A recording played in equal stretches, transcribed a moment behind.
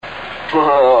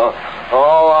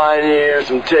All I need are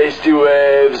some tasty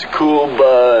waves, cool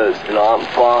buzz, and I'm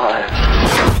fine.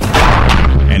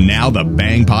 And now the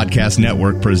Bang Podcast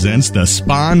Network presents the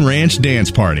Spawn Ranch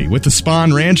Dance Party with the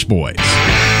Spawn Ranch Boys.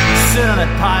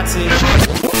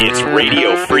 It's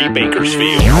Radio Free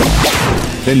Bakersfield.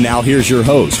 Then now here's your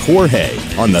host, Jorge,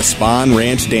 on the Spawn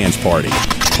Ranch Dance Party,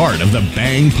 part of the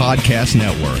Bang Podcast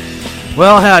Network.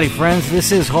 Well, howdy, friends.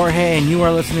 This is Jorge, and you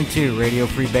are listening to Radio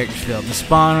Free Bakersfield, the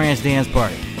Spawn Ranch Dance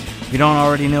Party. If you don't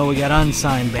already know, we got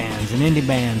unsigned bands and indie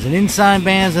bands and in-signed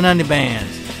bands and undie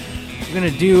bands. We're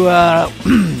going to do,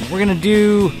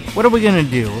 what are we going to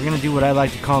do? We're going to do what I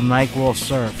like to call NyQuil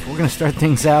Surf. We're going to start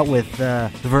things out with the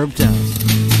verb tones.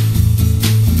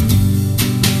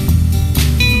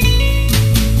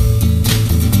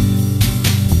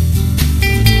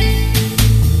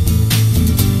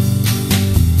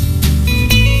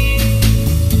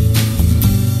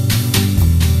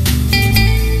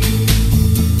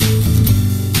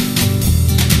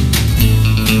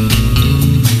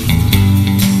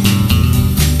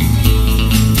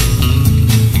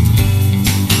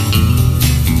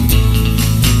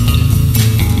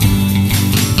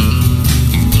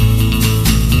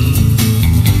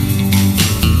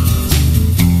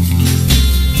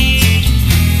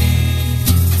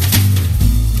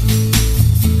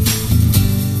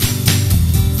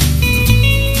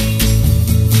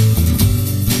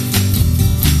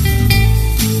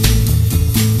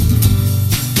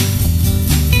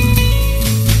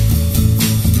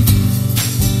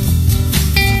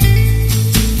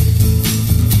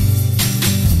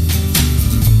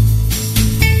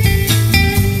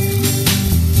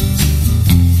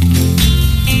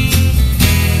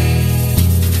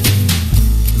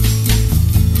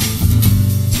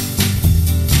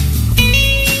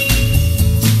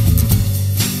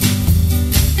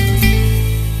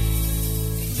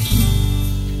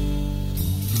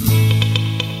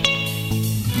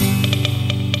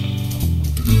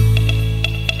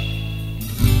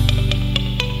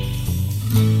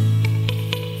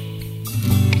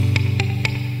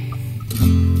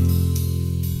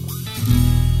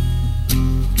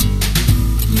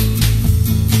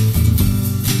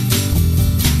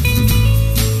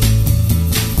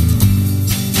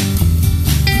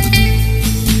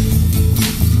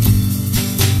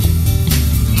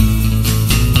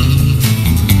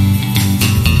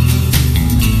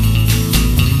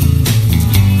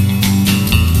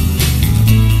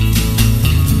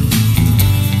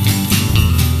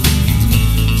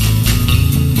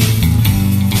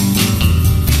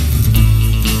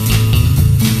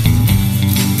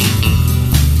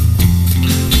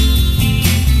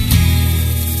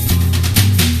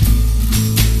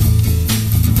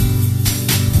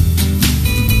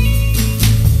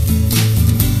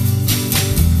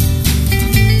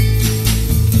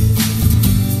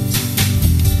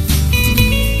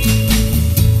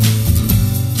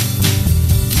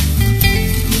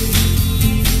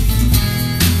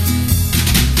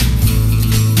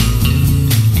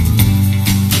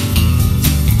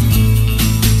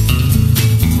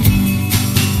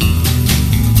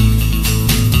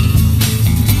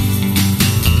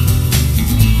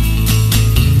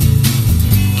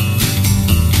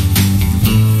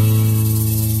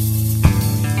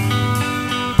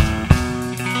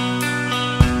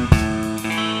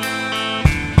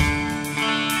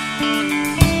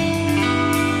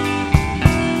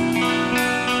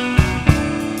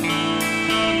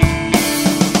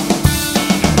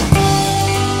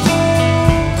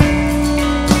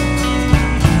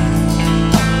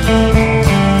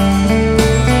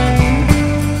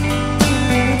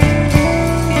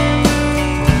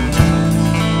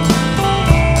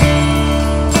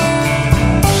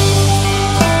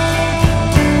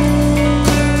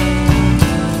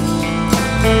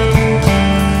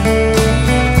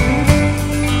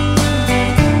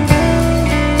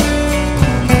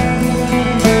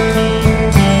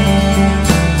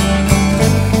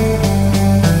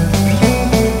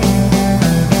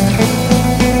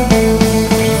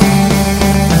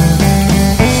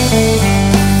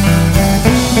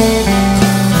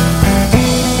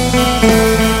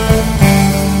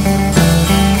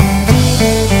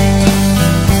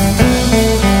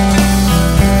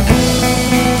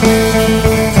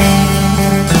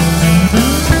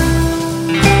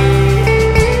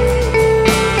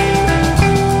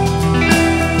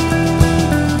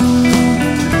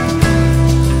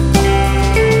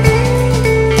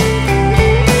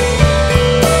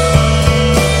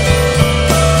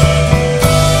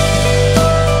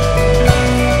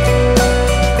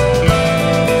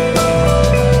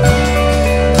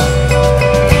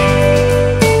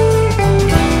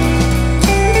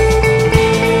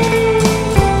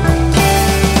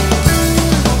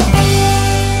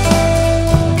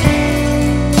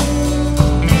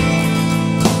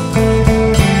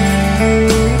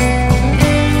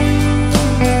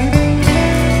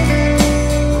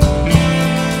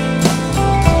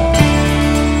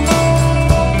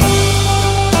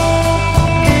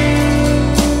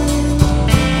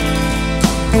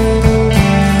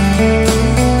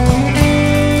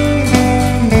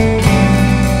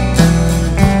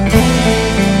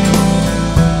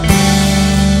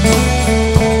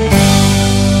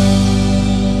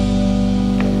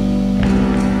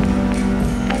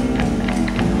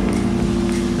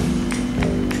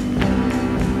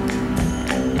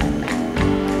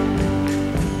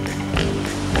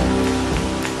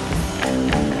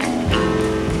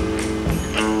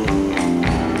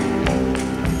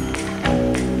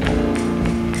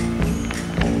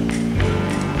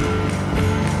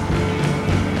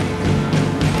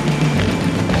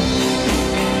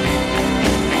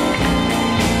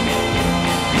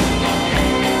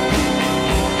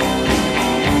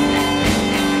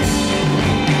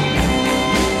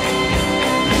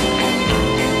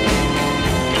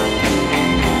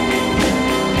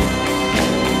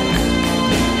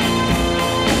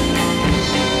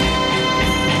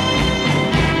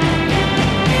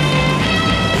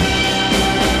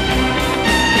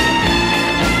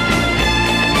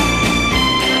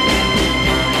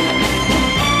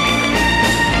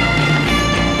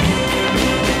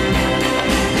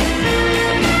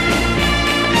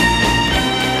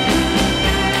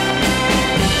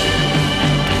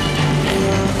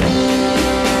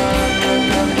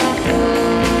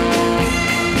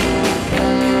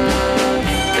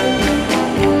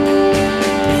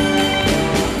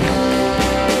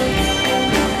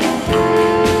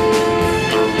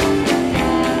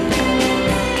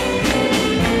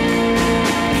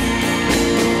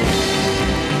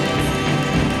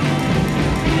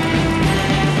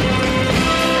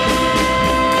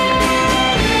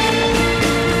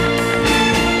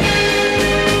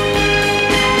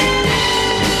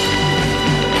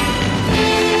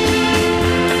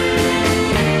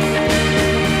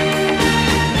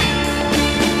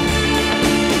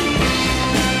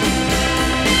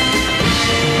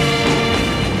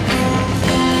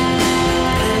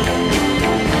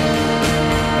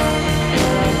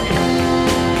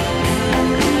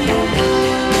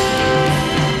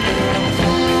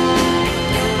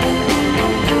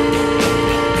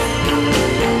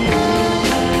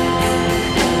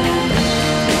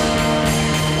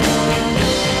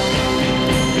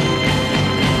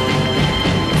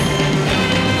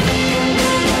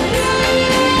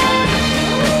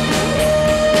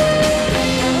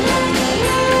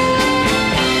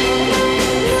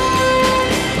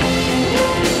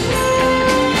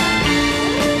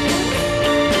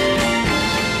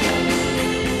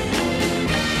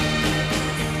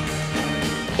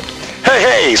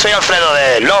 Hey, soy Alfredo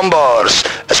de Longboards.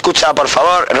 Escucha, por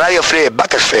favor, Radio Free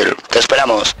Bakersfield. Te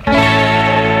esperamos.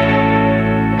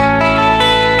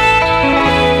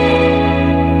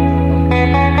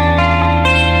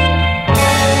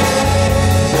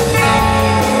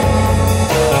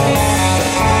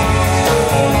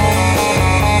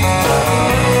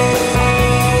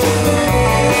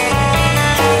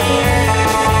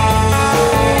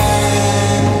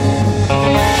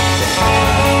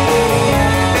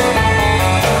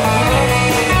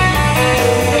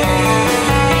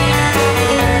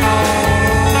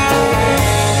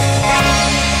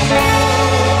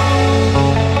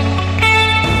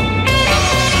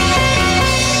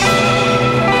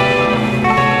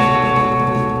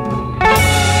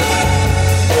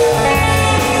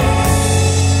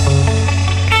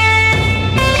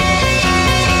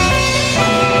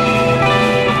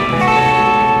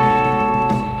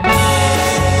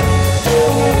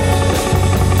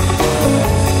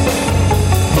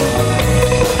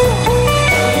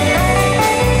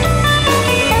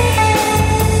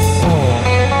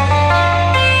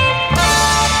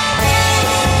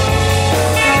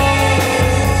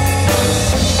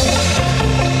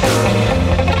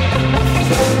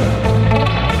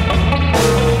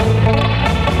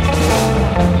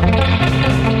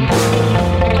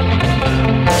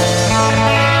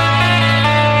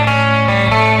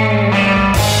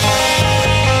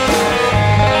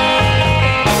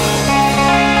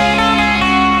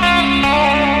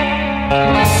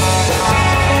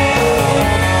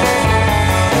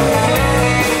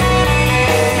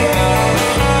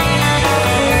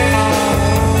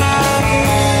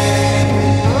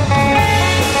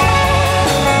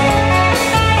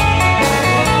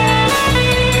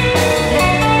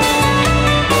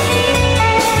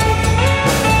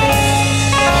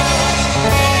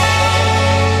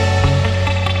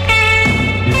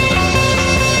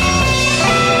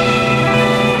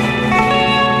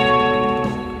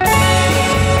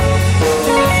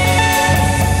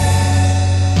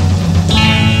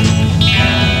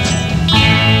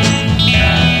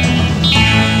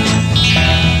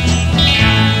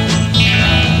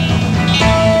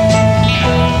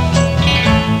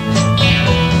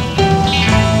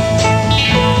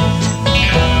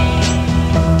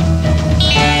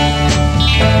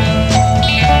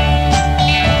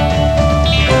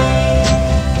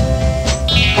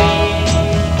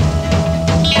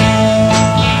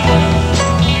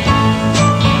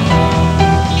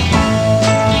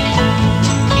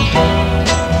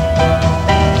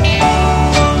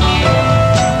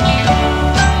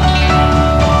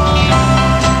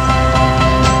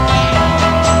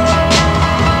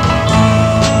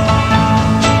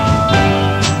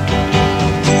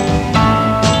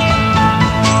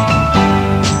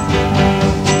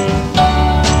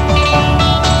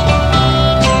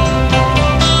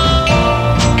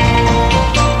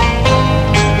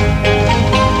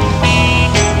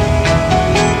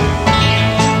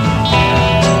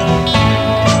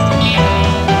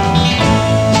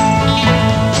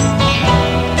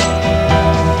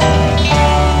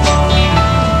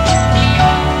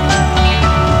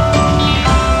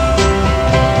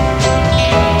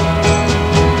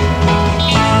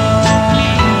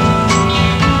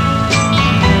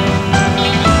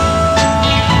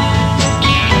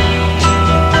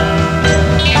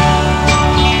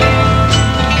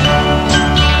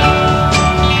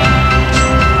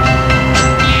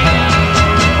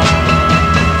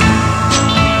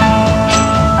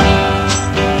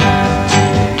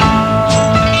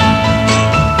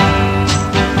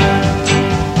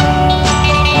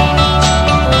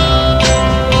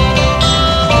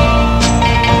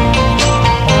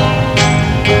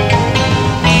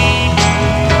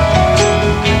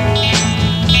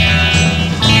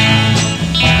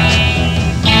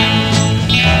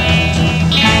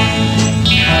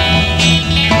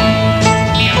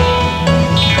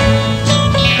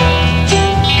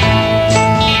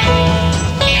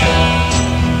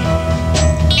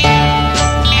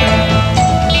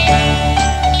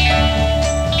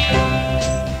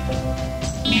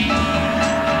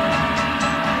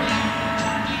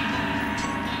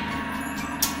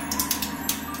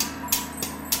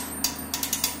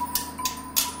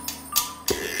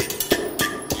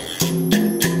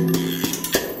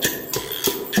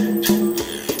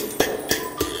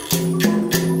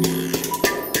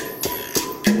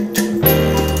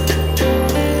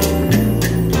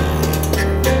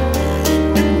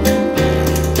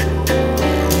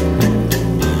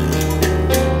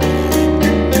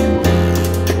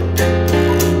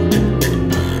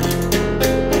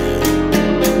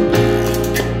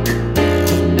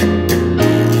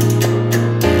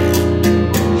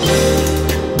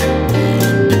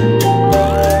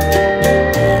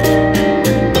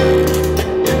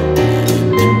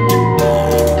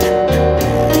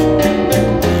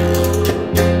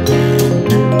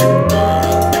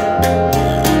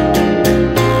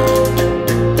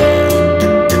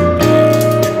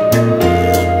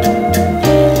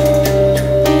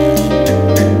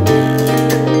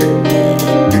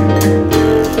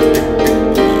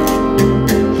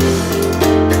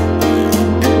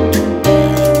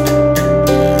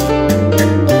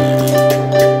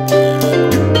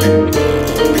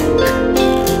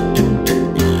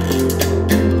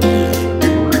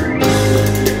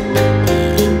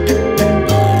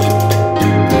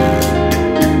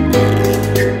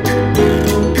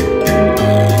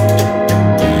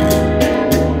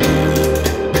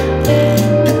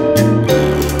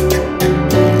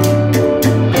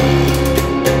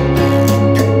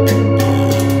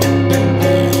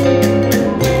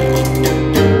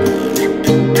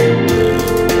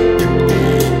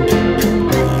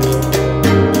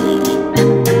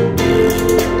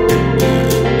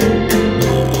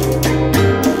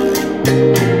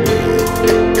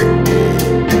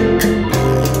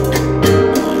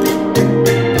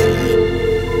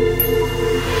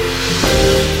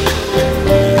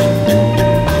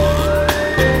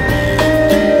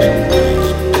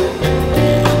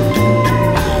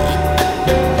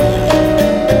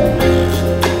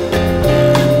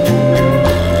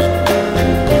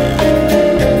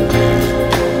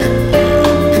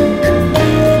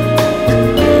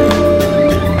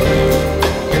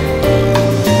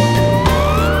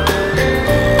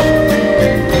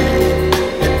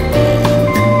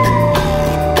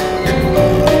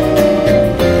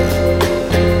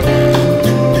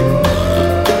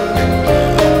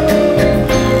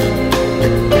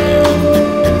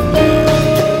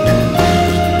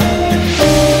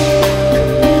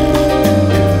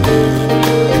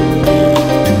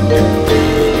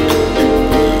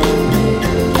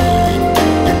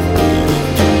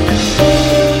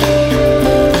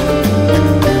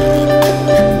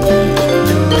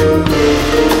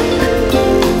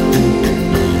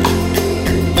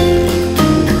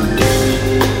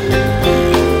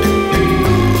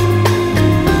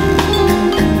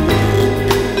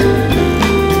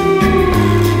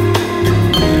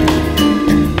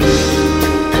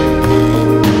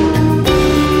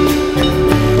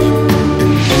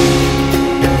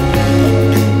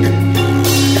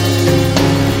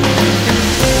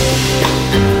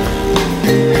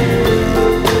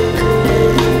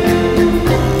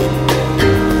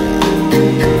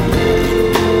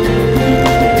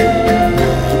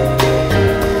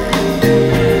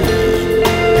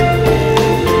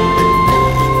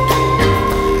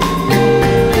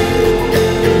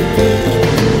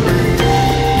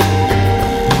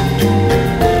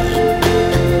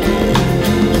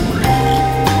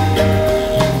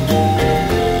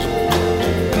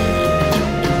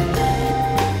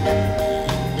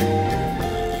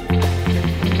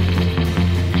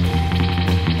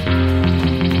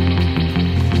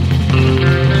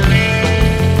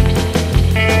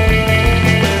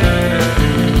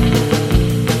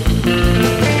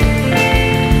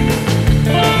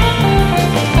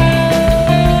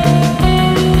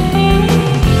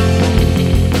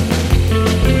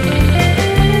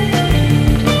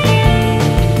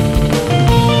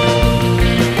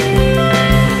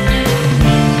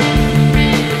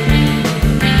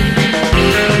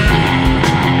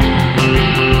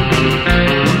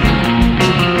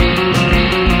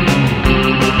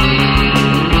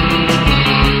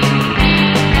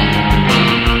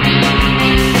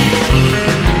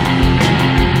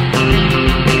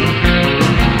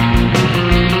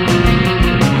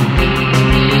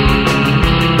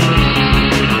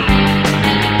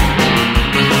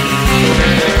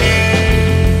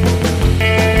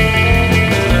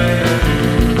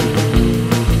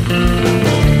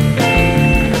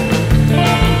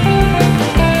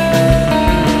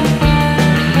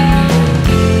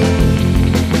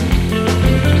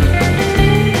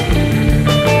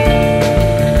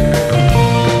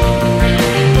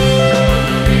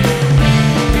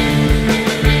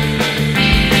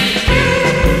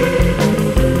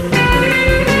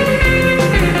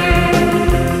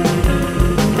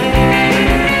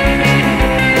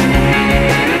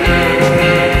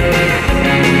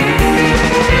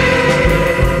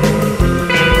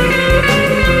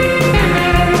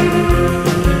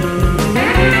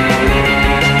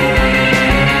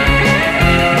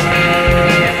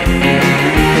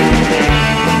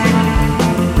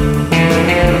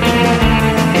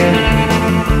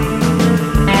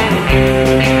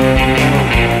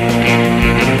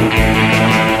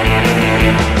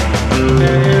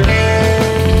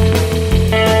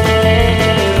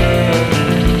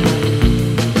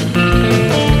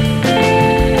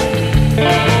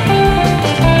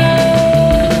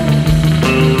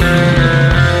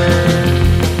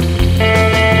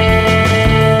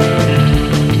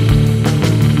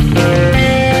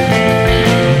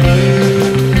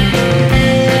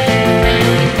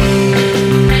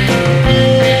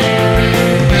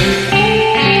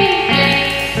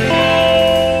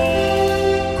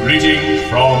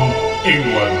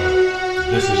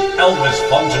 Elvis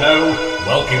Fontenot,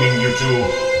 welcoming you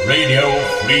to Radio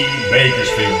Free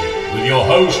Bakersfield with your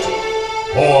host,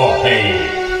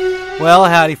 Jorge. Well,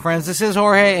 howdy, friends. This is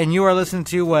Jorge, and you are listening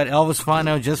to what Elvis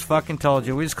Fontenot just fucking told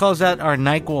you. We just closed out our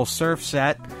NyQuil surf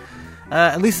set,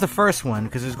 at least the first one,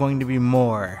 because there's going to be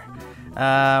more.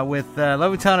 With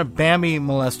lovely town of Bambi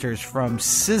Molesters from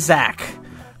Sizak,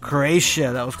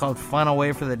 Croatia. That was called Final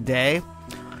Wave for the Day.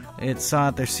 It's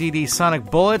on their CD Sonic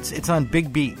Bullets. It's on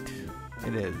Big Beat.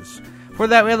 It is. For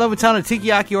that, we had lovely town of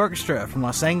Tikiyaki Orchestra from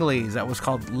Los Angeles. That was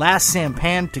called Last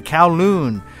Sampan to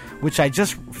Kowloon, which I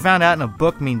just found out in a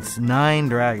book means 9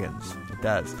 dragons. It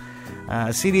does.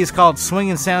 CD is called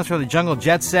Swinging Sounds for the Jungle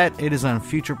Jet Set. It is on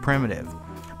Future Primitive.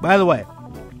 By the way,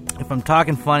 if I'm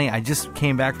talking funny, I just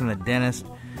came back from the dentist,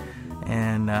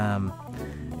 and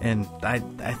I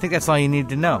think that's all you need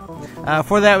to know.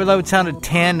 For that, we love a town of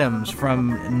Tandems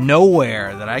from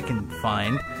nowhere that I can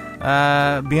find.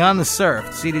 Beyond the Surf.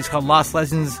 The CD is called Lost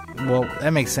Legends. Well,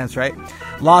 that makes sense, right?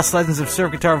 Lost Legends of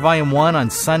Surf Guitar Volume 1 on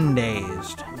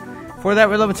Sundays. For that,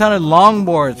 we love a town of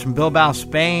Longboards from Bilbao,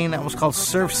 Spain. That was called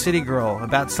Surf City Girl,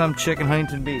 about some chick in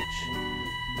Huntington Beach.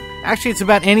 Actually, it's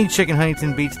about any chick in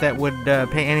Huntington Beach that would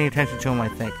pay any attention to him, I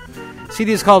think.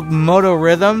 CD is called Moto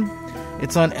Rhythm.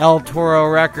 It's on El Toro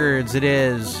Records. It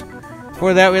is.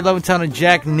 For that, we had love a town of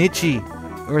Jack Nietzsche.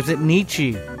 Or is it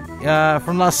Nietzsche?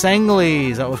 From Los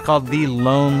Angeles. That was called The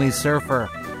Lonely Surfer.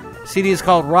 CD is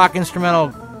called Rock Instrumental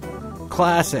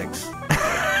Classics.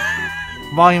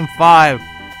 Volume 5.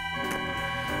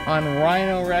 On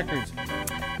Rhino Records.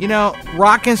 You know,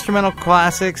 Rock Instrumental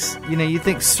Classics, you know, you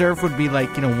think surf would be like,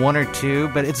 1 or 2,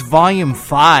 but it's volume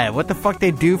 5. What the fuck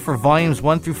they do for volumes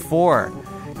 1 through 4?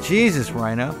 Jesus,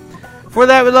 Rhino. For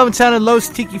that, we love and sounded Los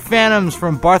Tiki Phantoms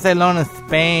from Barcelona,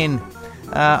 Spain.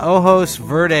 Ojos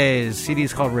Verdes. CD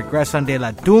is called Regresan de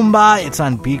la Tumba. It's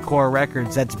on B-Core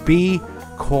Records. That's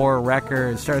B-Core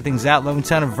Records. Started things out, love and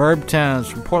sound of Verb Tones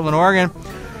from Portland, Oregon.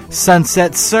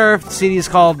 Sunset Surf. The CD is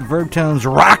called Verb Tones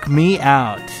Rock Me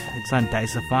Out. It's on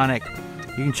Disophonic.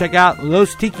 You can check out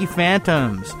Los Tiki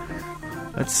Phantoms.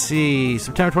 Let's see.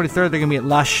 September 23rd, they're going to be at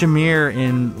La Chamire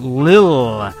in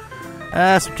Lille.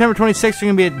 September 26th,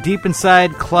 they're going to be at Deep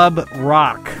Inside Club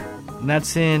Rock. And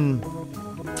that's in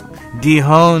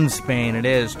Dijon, Spain. It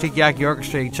is. Tikiyaki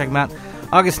Orchestra. You can check them out.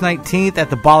 August 19th at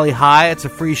the Bali High. It's a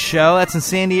free show. That's in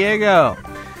San Diego.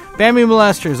 Bambi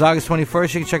Molesters. August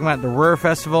 21st. You can check them out at the Ruhr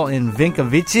Festival in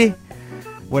Vinkovici.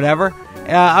 Whatever.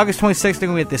 August 26th, they're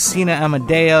going to be at the Sina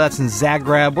Amadeo. That's in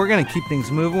Zagreb. We're going to keep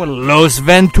things moving with Los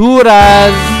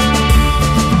Venturas.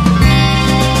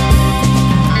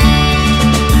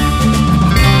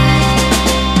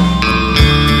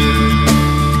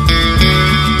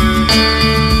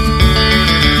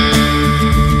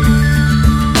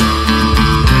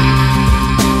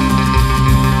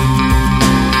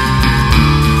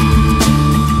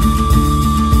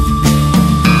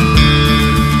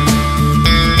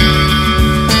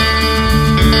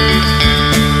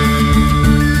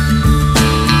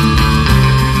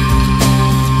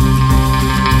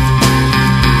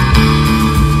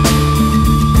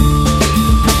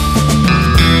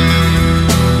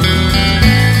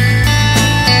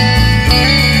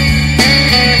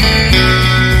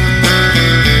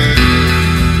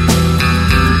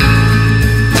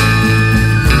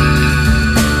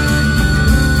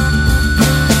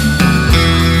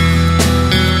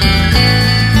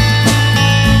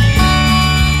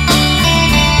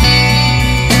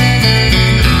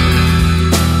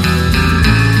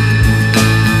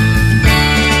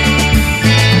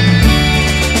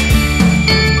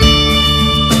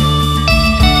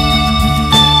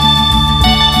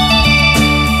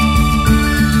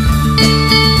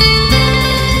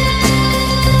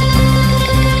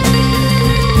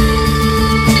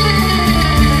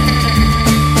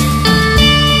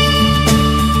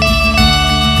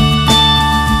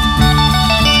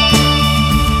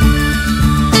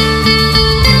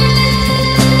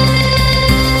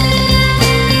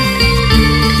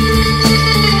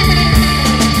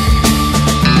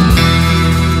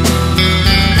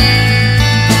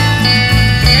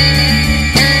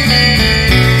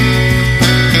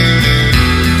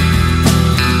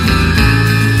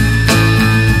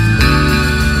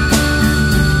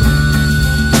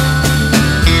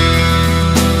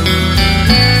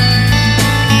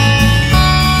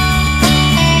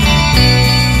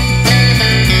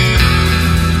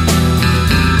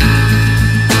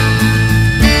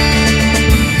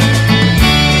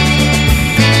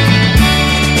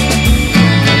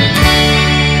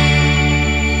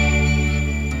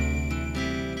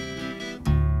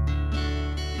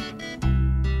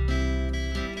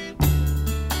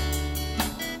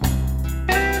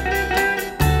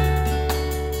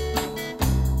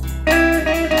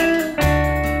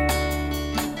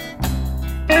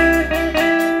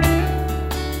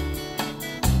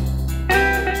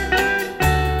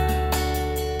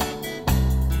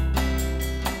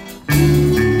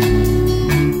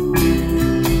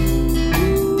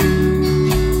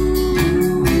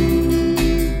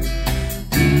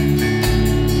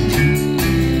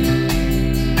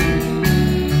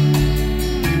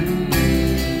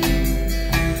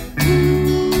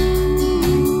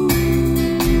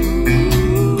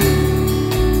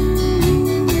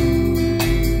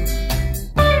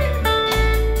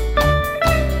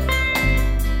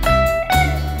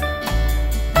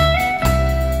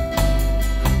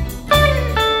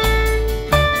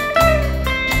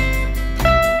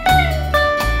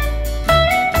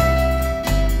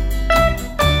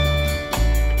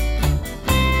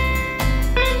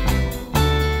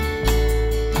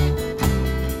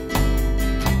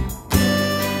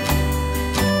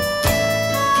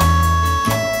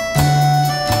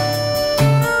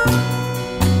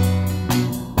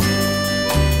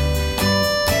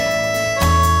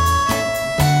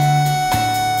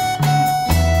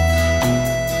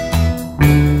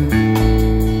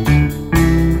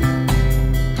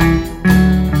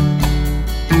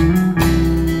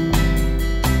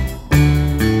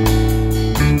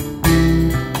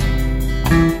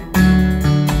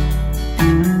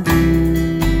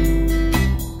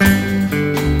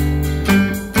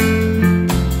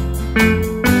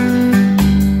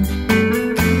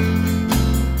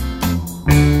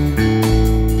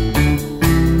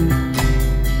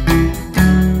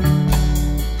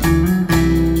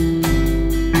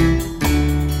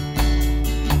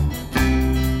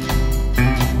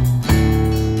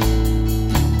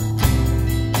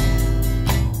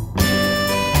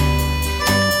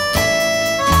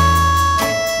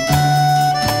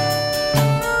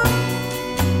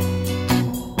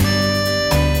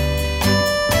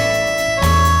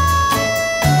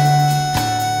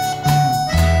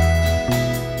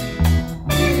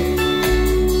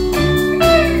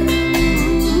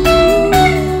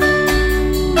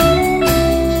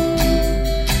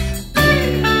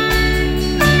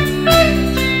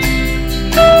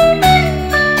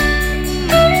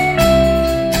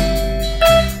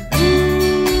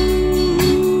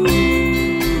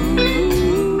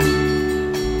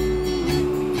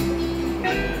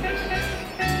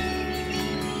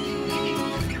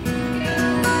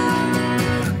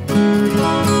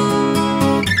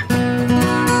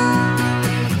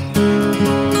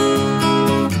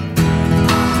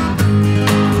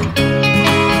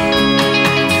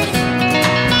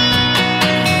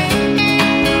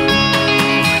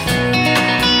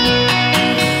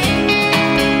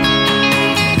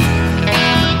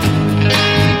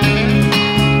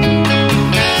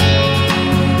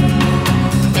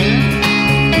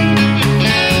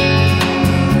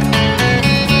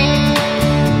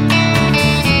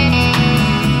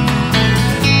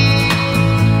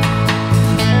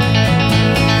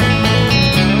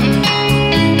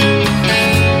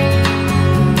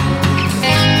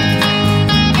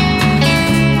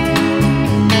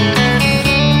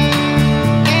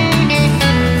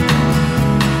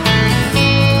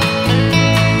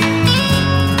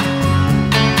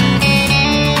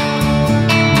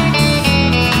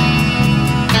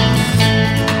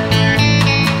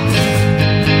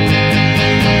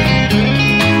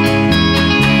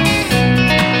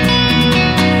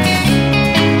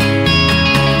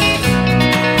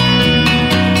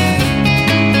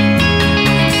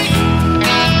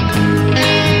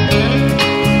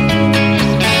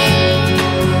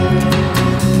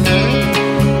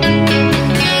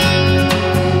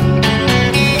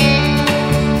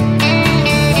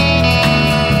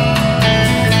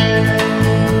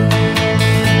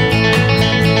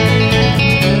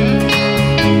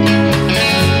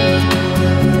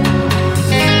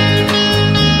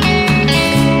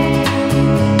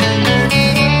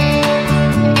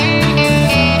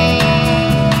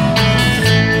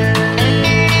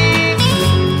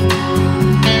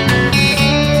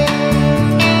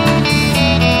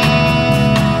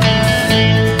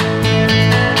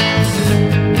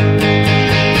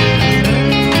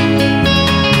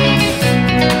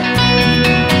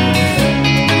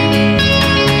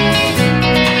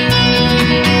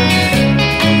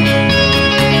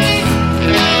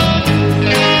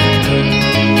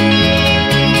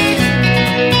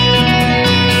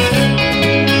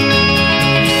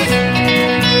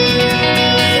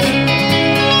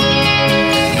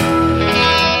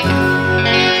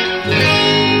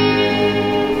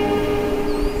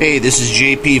 Hey, this is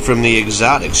JP from the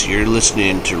Exotics. You're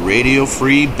listening to Radio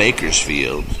Free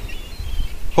Bakersfield.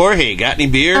 Jorge, got any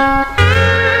beer?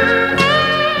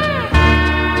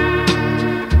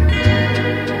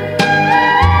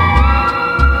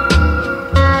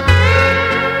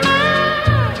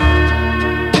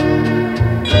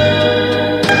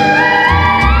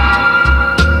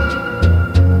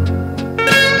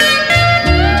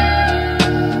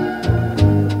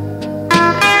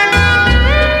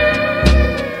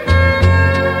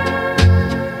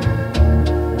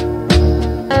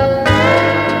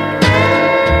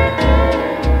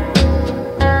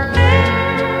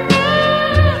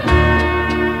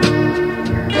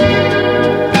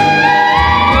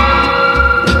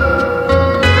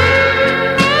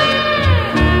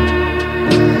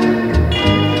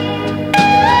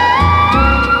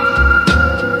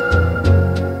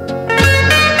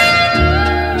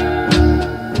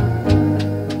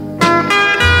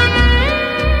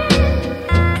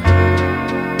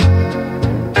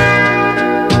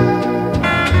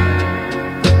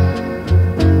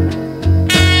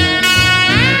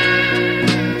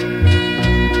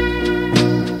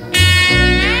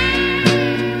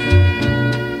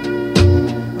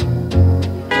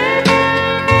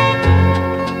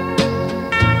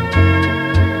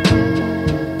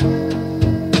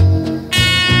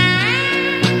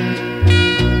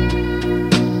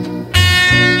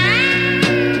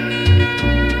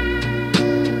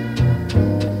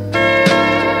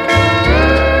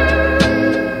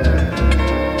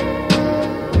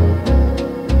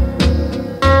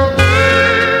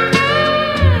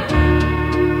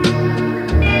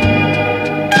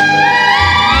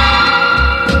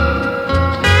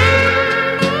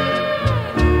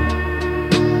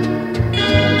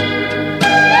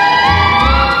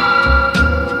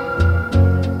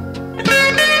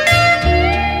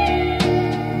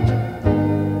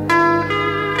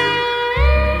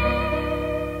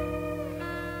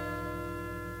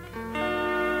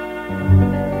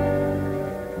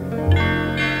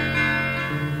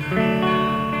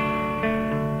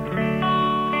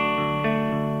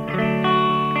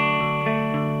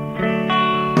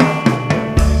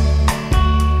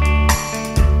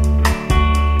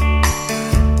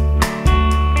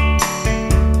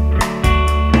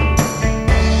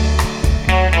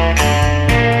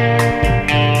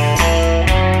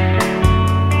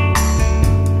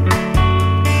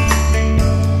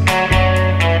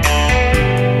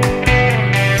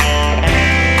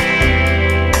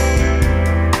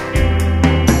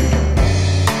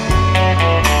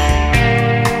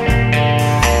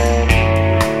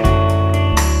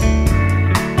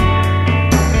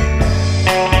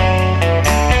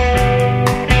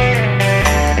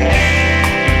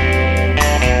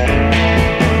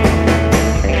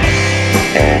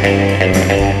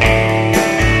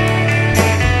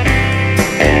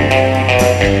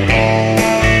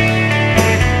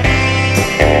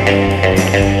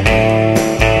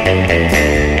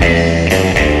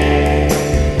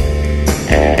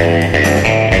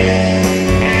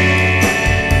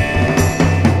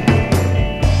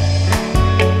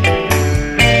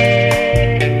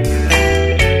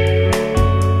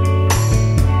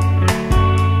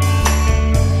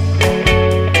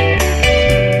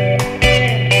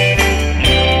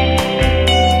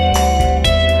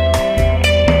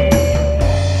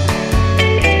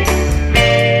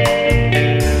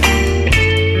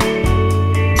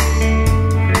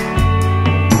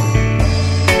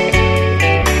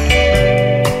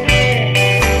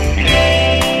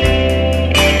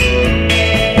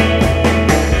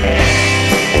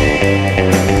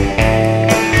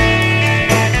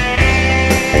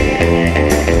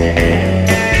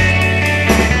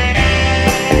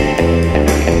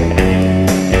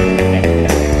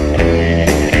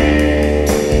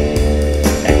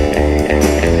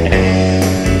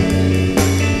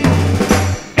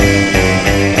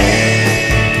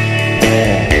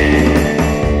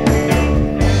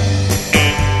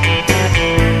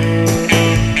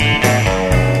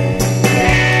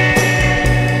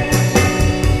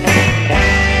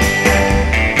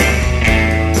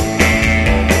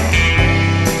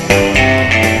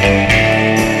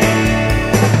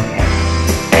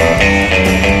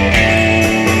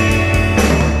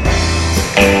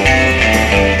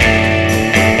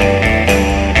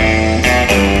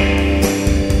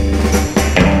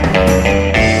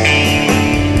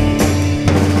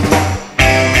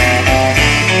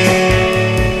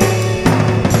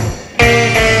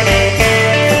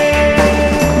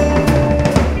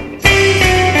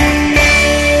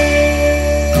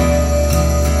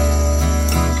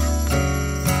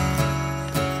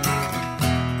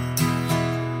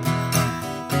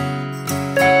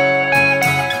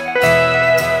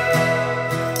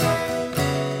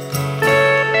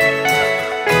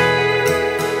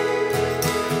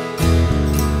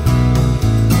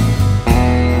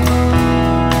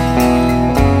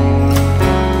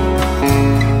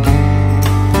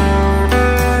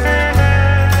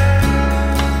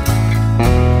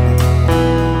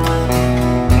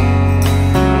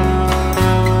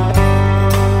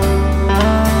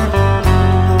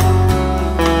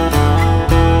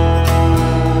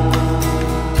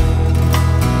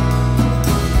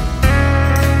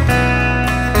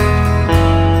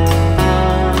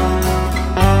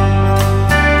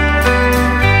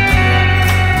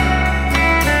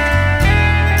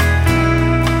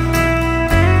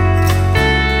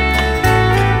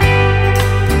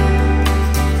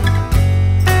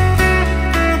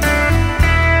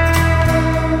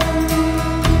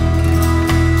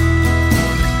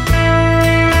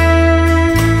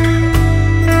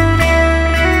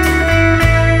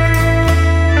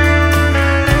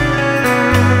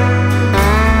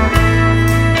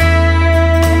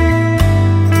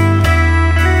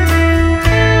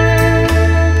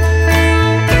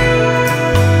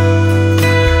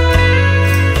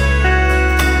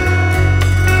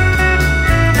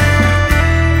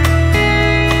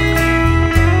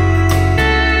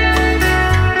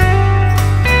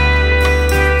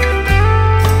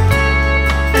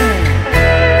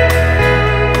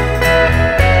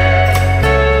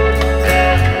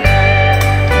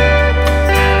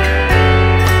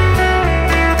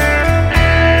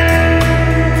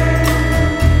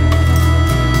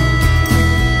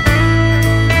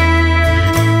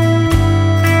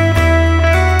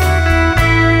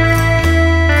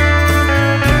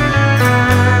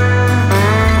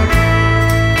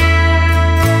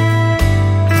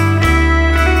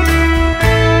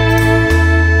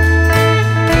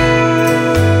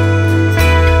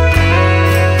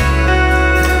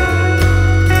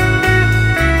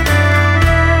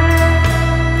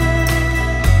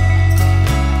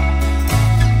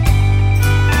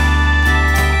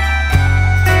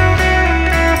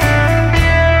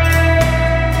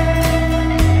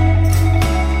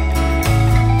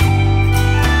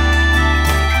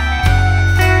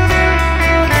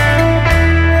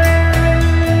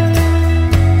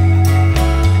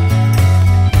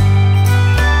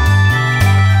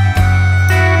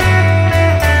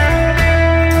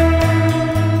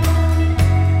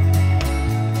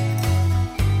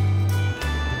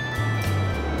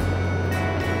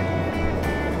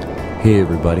 Hey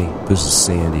everybody, this is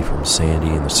Sandy from Sandy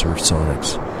and the Surf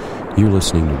Sonics. You're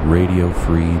listening to Radio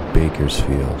Free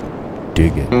Bakersfield.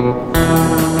 Dig it.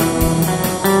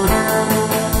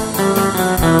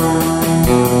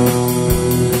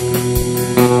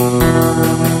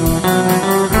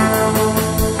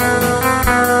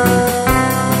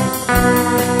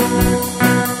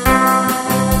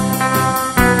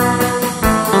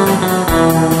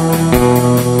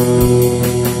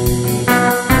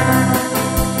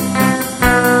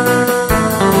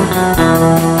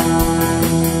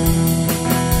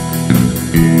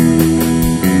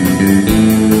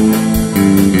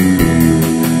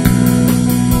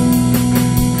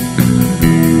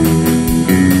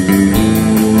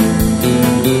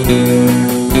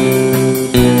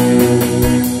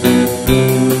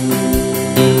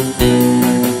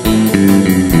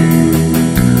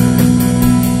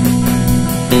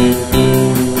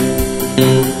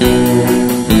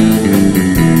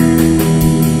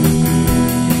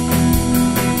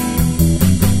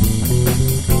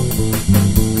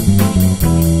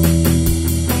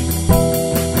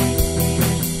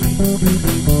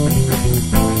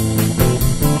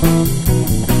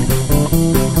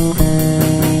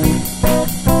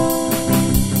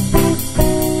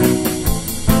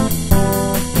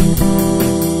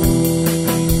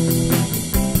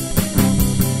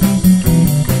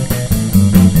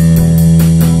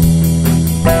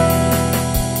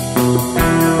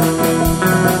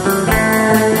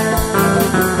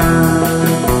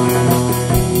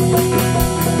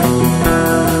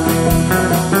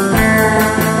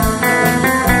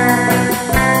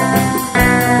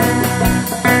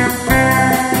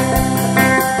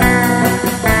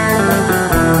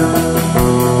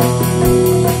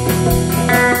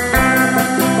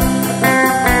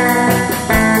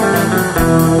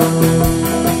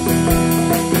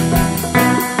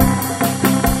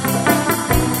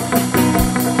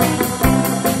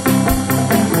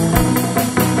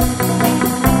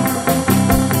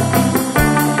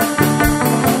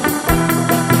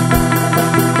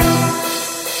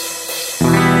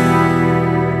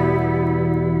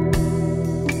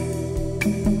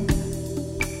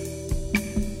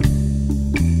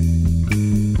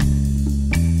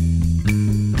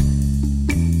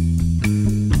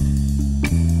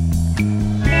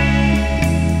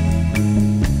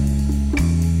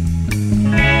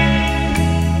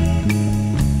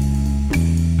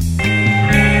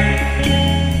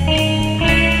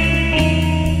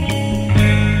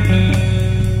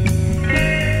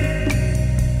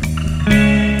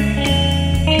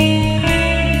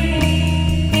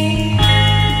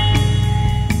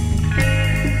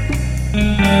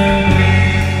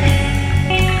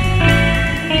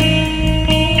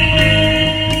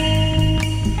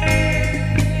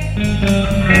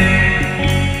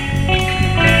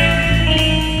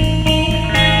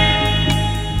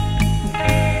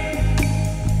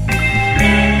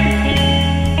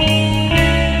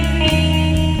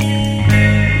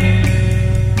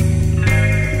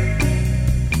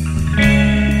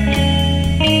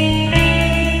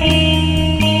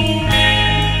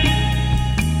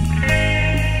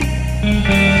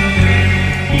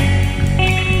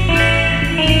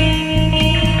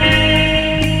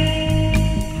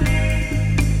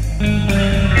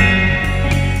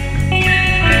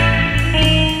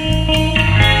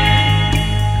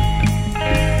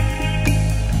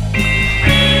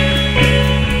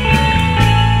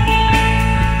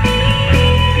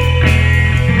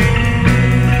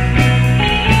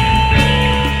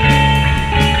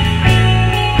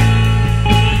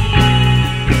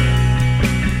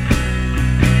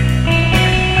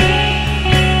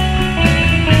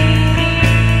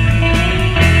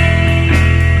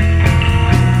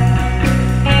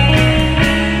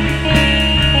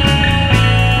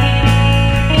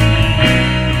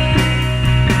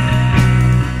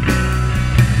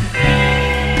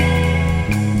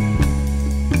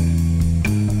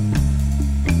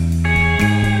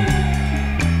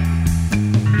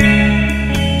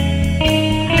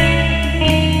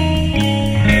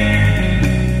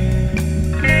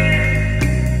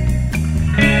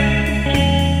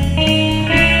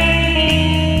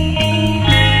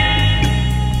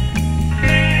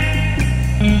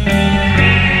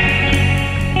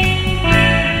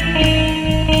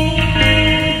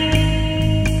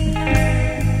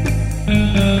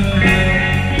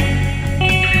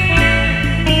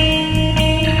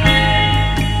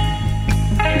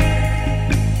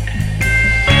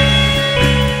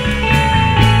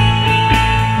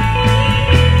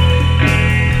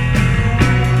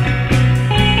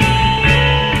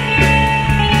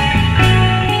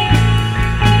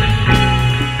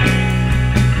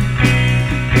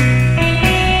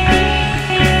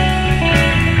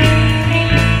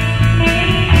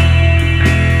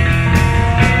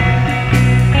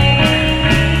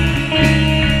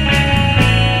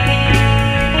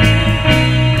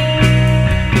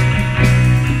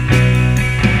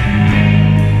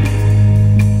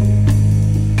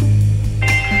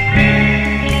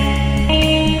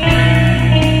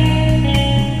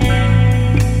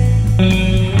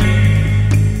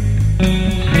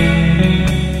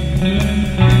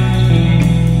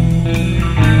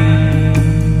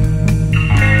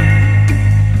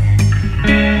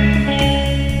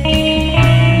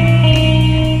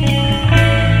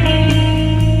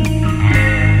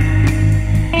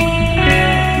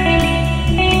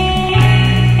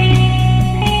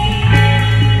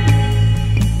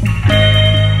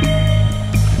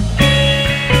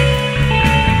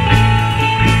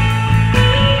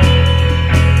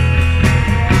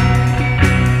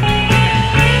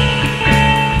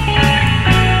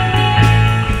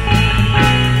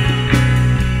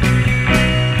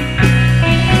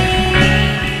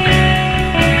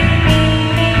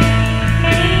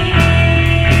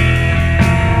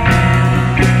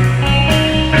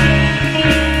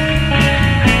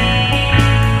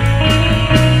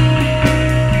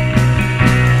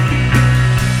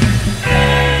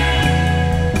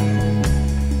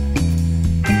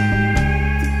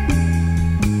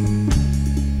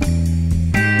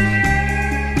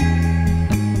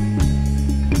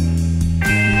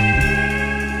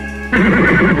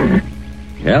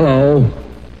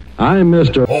 I'm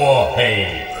Mr.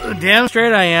 Jorge. Damn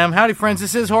straight I am. Howdy, friends.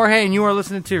 This is Jorge, and you are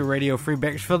listening to Radio Free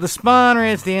Bakersfield, the Spawn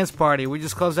Ranch Dance Party. We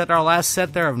just closed out our last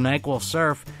set there of NyQuil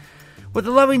Surf with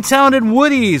the loving, talented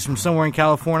Woodies from somewhere in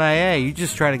California. Yeah, you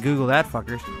just try to Google that,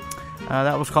 fuckers.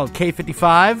 That was called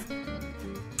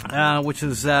K55, which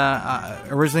was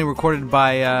originally recorded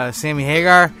by Sammy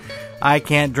Hagar. I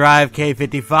Can't Drive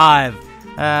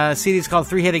K55. CD is called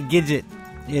Three-Headed Gidget.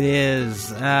 It is.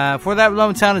 For that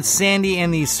loving, talented Sandy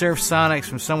and the Surf Sonics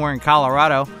from somewhere in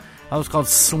Colorado. That was called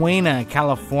Suena,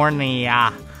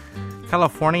 California.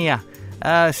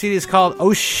 CD is called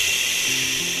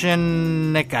Oceanica.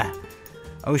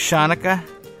 Ocean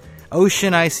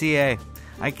ICA.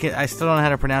 I still don't know how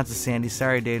to pronounce it, Sandy.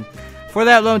 Sorry, dude. For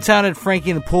that lone talented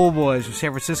Frankie and the Pool Boys from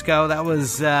San Francisco, that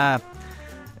was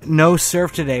No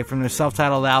Surf Today from their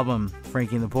self-titled album,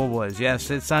 Frankie and the Pool Boys. Yes,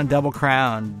 it's on Double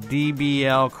Crown,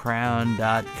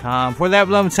 dblcrown.com. For that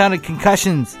lone talented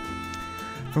Concussions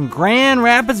from Grand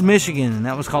Rapids, Michigan, and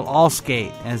that was called All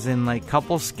Skate, as in like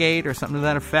couple skate or something to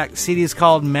that effect. CD is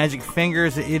called Magic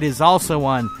Fingers. It is also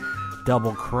on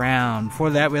Double Crown. For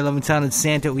that, we have loving talented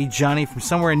Santo E. Johnny from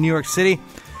somewhere in New York City.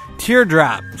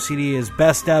 Teardrop. CD is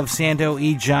Best of Santo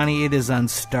E. Johnny. It is on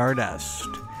Stardust.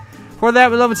 For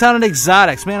that, we love talented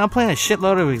Exotics. Man, I'm playing a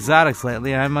shitload of Exotics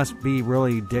lately. I must be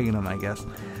really digging them, I guess.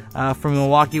 From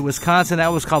Milwaukee, Wisconsin, that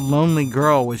was called Lonely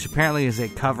Girl, which apparently is a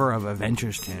cover of a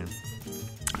Ventures tune.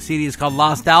 CD is called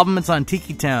Lost Album. It's on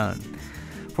Tiki Town.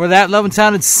 For that, love and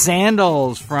talented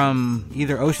Sandals from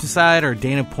either Oceanside or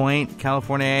Dana Point,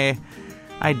 California.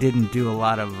 I didn't do a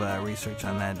lot of research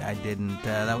on that. I didn't.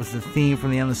 That was the theme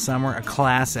from the end of the summer. A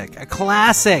classic.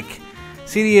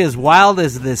 CD is Wild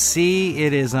as the Sea.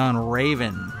 It is on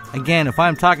Raven. Again, if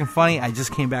I'm talking funny, I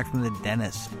just came back from the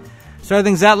dentist. Starting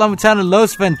things out, love and talented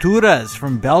Los Venturas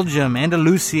from Belgium,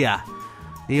 Andalusia.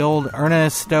 The old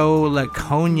Ernesto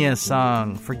Laconia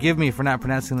song. Forgive me for not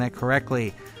pronouncing that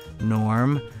correctly,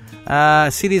 Norm.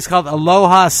 CD is called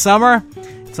Aloha Summer.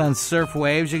 It's on Surf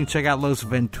Waves. You can check out Los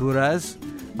Venturas.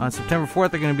 On September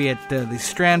 4th, they're going to be at the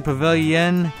Strand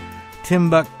Pavilion,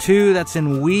 Timbuktu. That's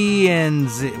in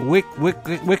Wickensee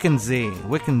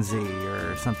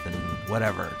or something,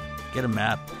 whatever. Get a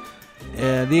map.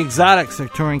 The Exotics are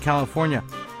touring California.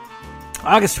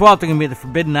 August 12th, they're going to be at the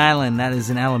Forbidden Island. That is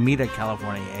in Alameda,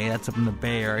 California. That's up in the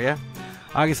Bay Area.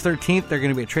 August 13th, they're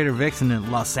going to be at Trader Vic's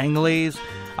in Los Angeles.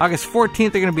 August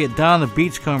 14th, they're going to be at Don the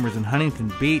Beachcombers in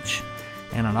Huntington Beach.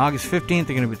 And on August 15th,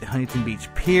 they're going to be at the Huntington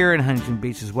Beach Pier in Huntington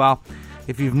Beach as well.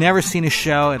 If you've never seen a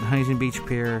show at Huntington Beach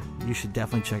Pier, you should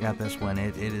definitely check out this one.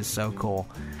 It is so cool.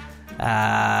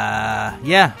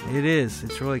 Yeah, it is.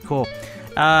 It's really cool.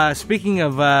 Speaking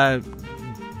of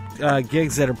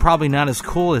gigs that are probably not as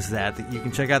cool as that you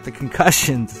can check out the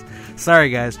Concussions. Sorry,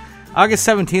 guys. August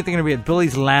 17th, they're going to be at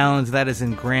Billy's Lounge. That is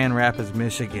in Grand Rapids,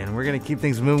 Michigan. We're going to keep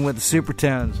things moving with the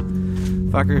Supertones.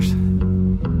 Fuckers.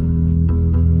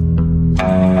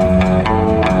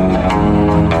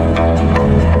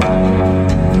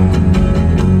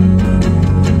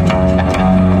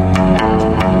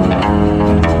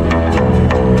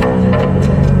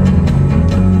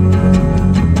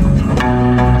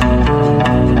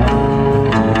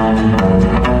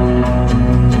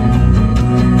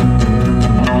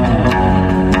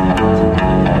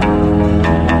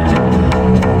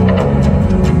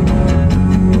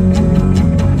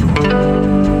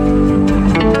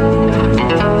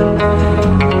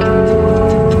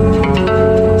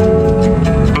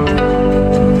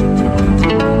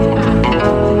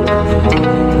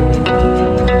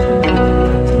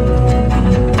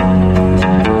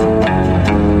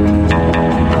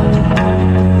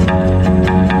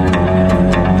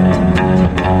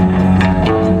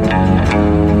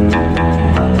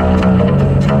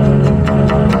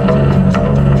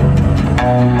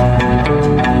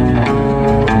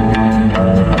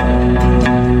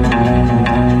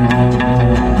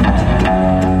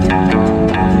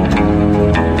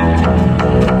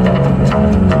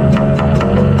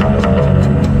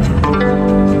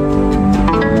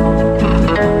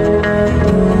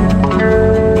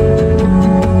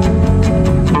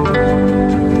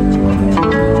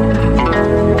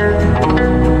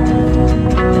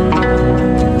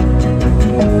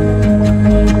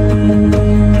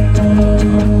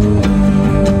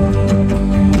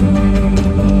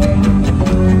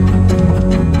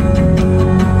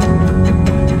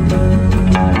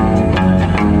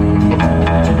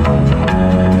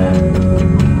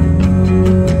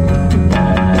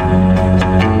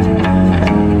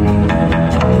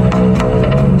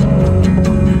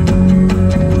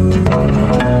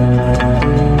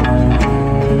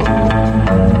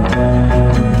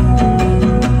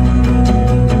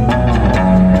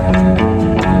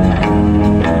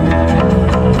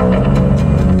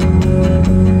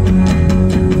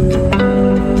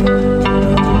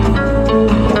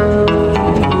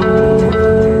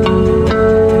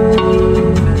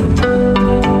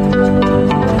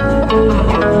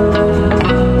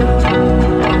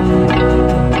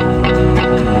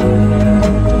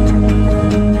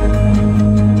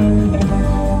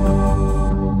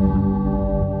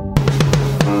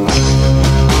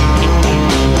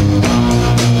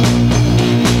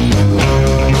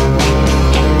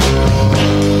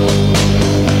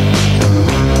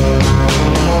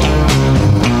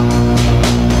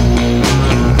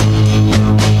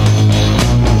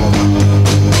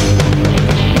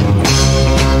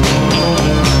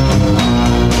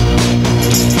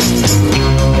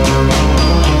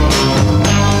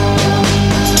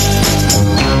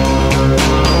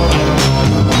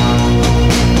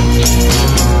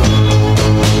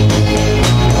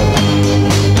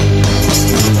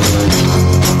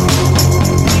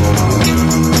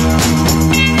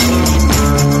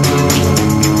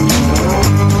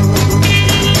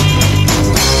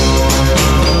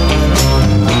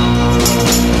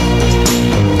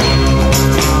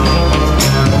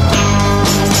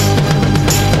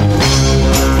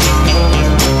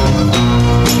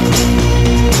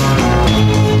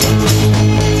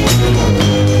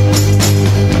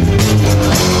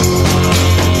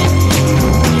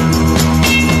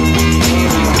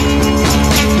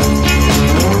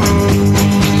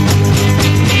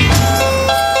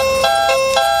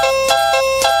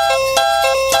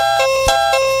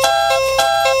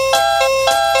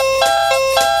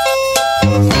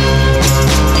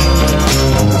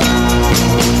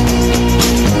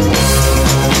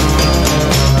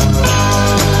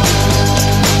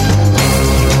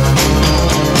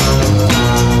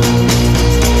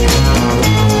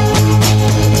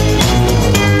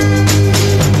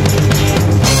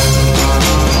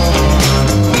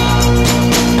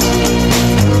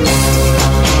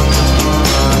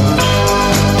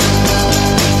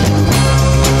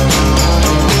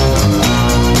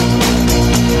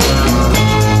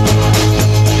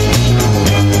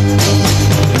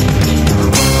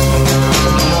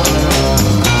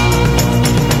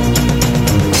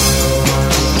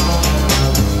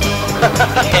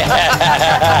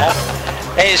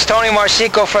 is Tony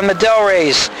Marsico from the Del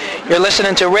Reys. You're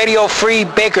listening to Radio Free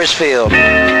Bakersfield.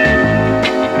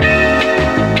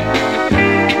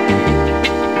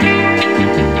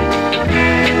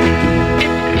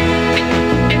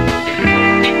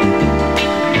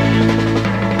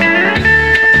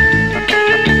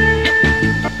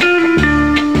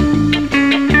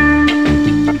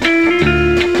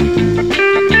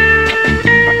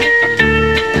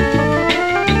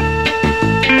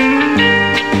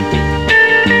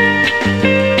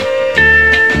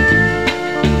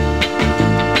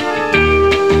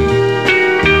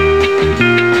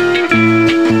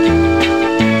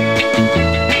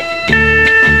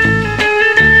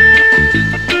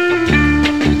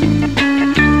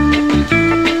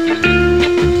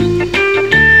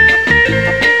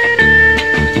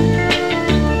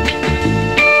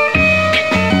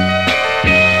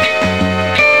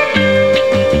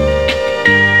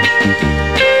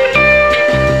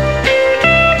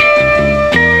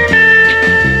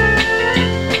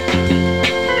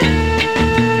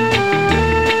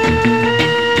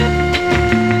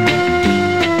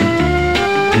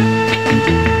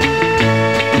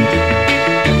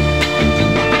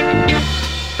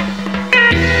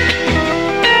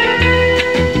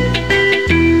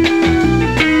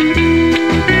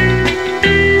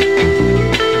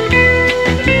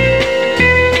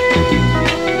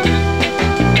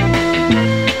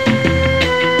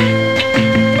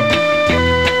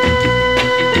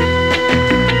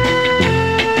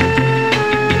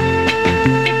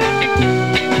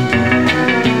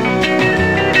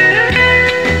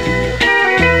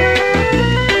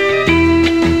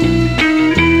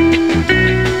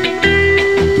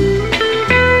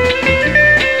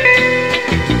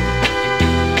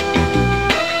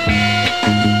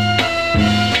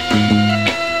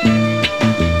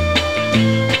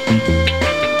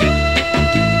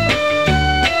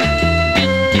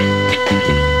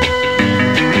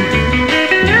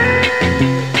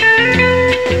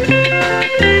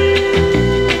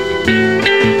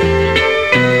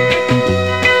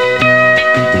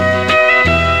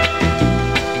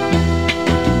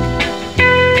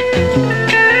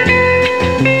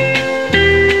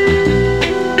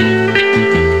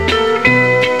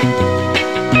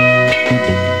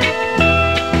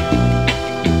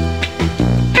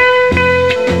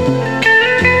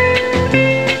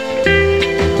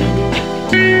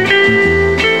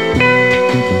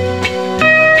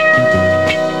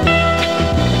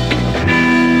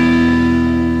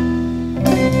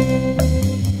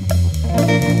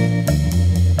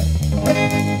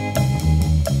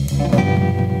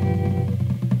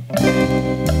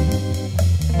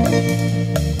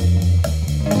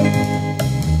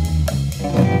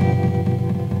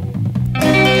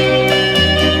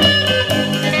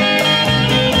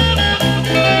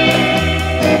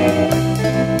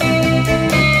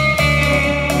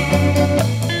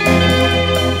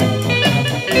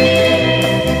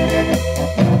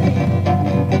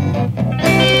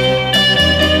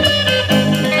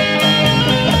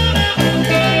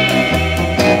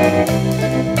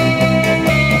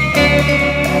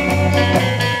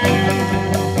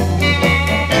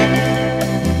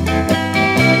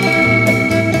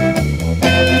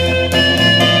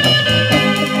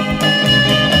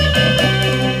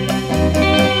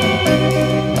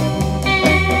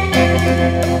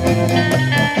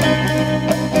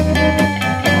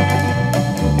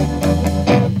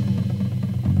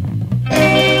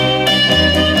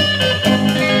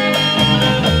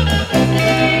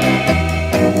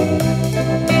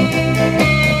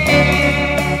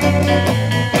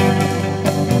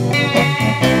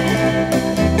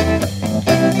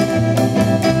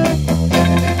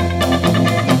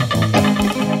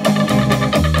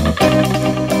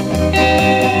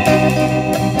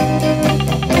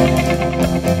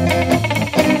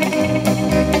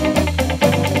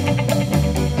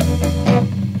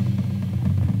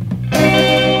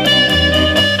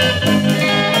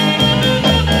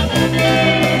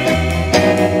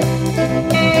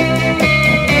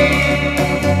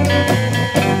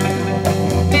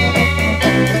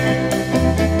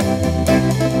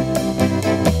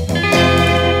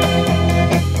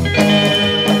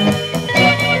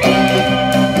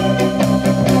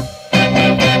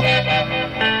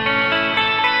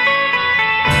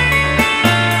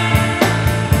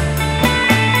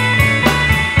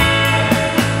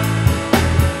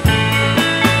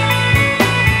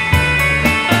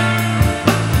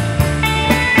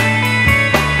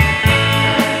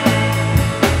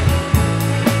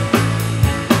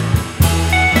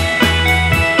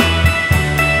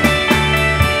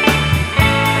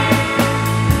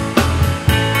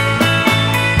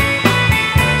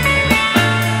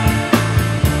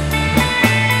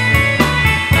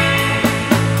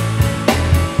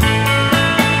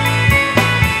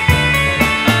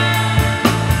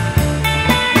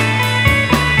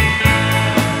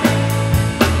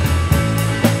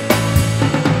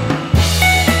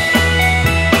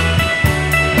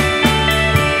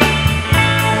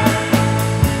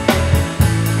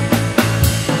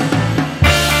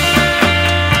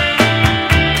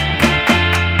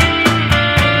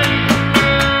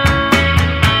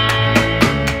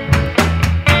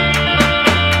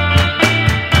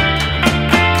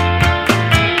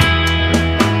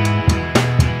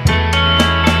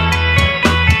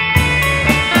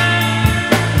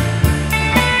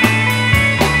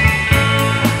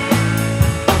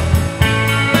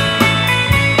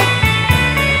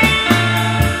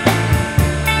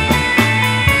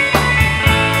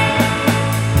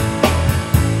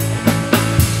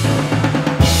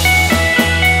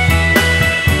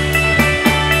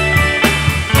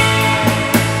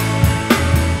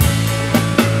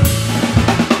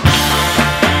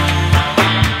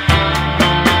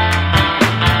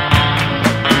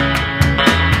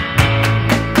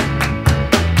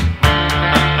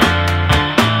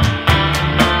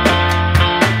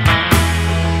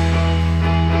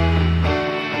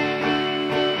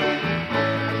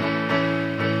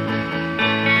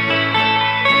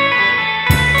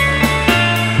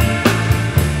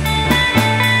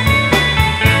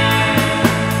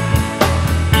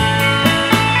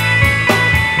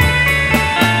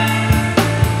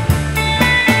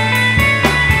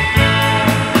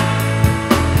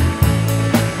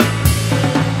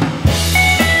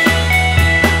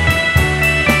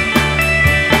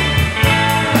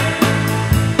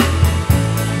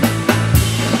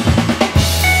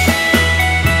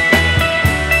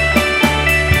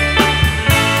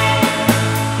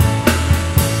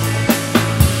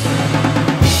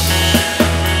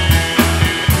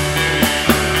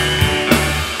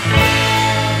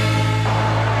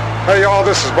 Hello,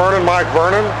 this is Vernon Mike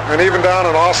Vernon, and even down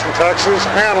in Austin, Texas,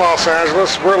 and Los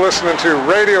Angeles, we're listening to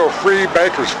Radio Free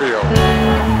Bakersfield.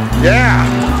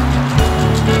 Yeah!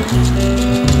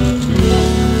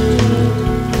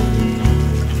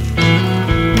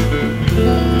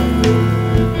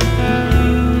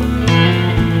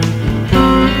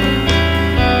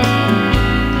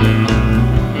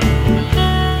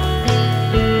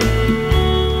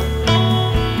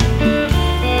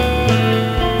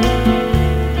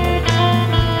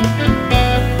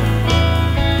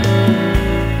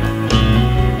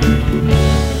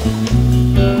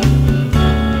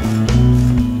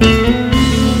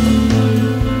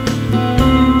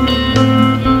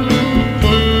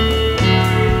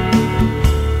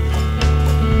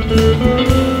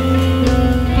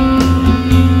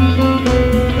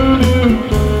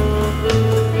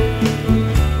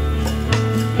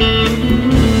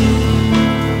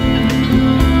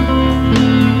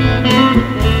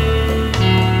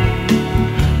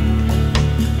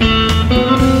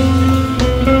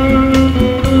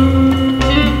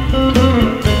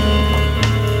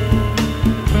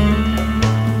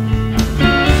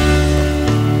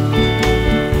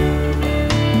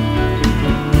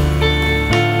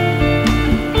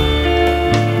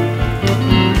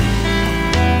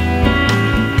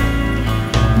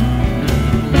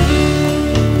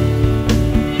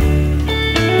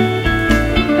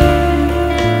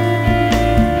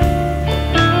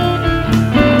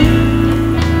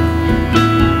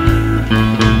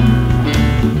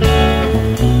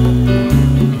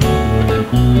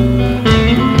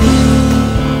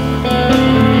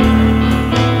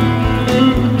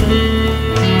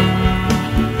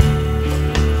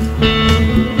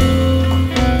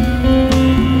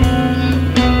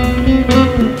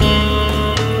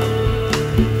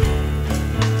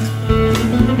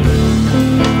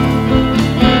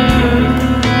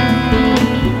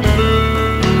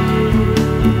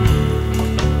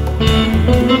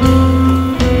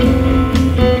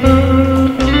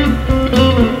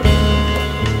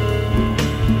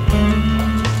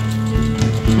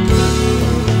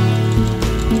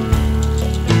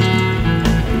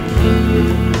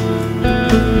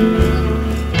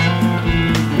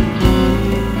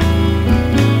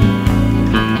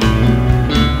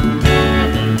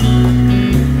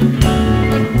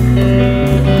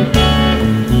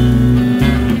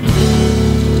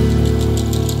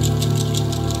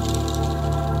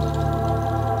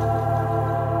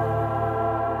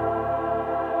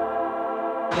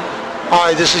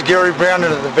 Hi, this is Gary Brandon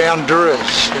of the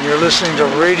Banduras, and you're listening to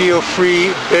Radio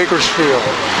Free Bakersfield.